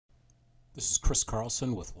This is Chris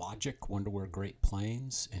Carlson with Logic, Wonderware Great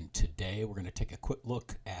Plains, and today we're going to take a quick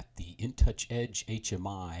look at the InTouch Edge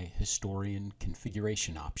HMI Historian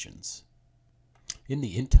configuration options. In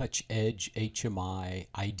the InTouch Edge HMI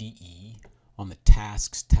IDE, on the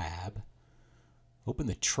Tasks tab, open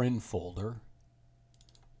the Trend folder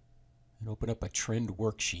and open up a trend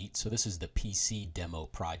worksheet. So this is the PC demo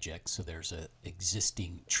project, so there's an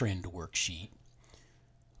existing trend worksheet.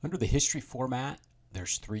 Under the history format,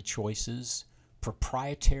 there's three choices.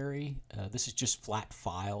 Proprietary, this is just flat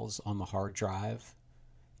files on the hard drive.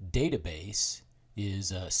 Database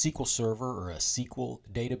is a SQL Server or a SQL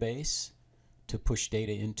database to push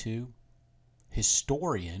data into.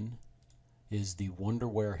 Historian is the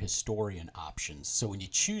Wonderware Historian options. So when you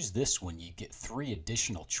choose this one, you get three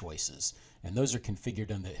additional choices, and those are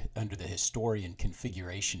configured under the Historian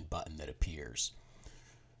configuration button that appears.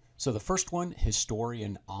 So the first one,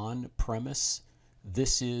 Historian on-premise.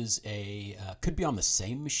 This is could be on the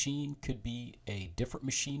same machine, could be a different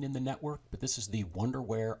machine in the network, but this is the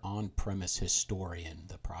Wonderware on-premise Historian,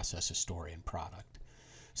 the Process Historian product.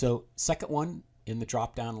 So second one in the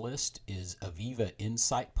drop-down list is Aviva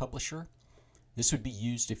Insight Publisher. This would be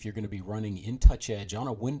used if you're going to be running InTouch Edge on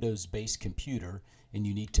a Windows-based computer and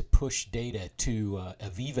you need to push data to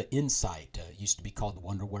Aviva Insight. It used to be called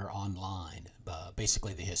Wonderware Online,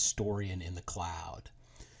 basically the Historian in the cloud.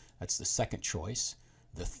 That's the second choice.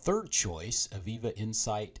 The third choice, Aviva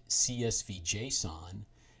Insight CSV JSON,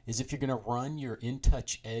 is if you're going to run your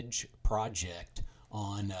InTouch Edge project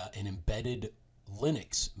on an embedded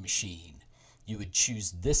Linux machine. You would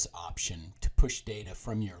choose this option to push data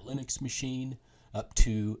from your Linux machine up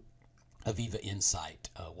to Aviva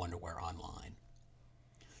Insight Wonderware Online.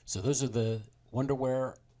 So those are the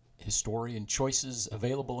Wonderware Historian choices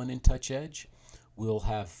available in InTouch Edge. We'll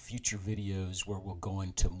have future videos where we'll go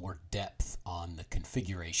into more depth on the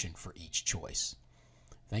configuration for each choice.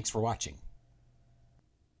 Thanks for watching.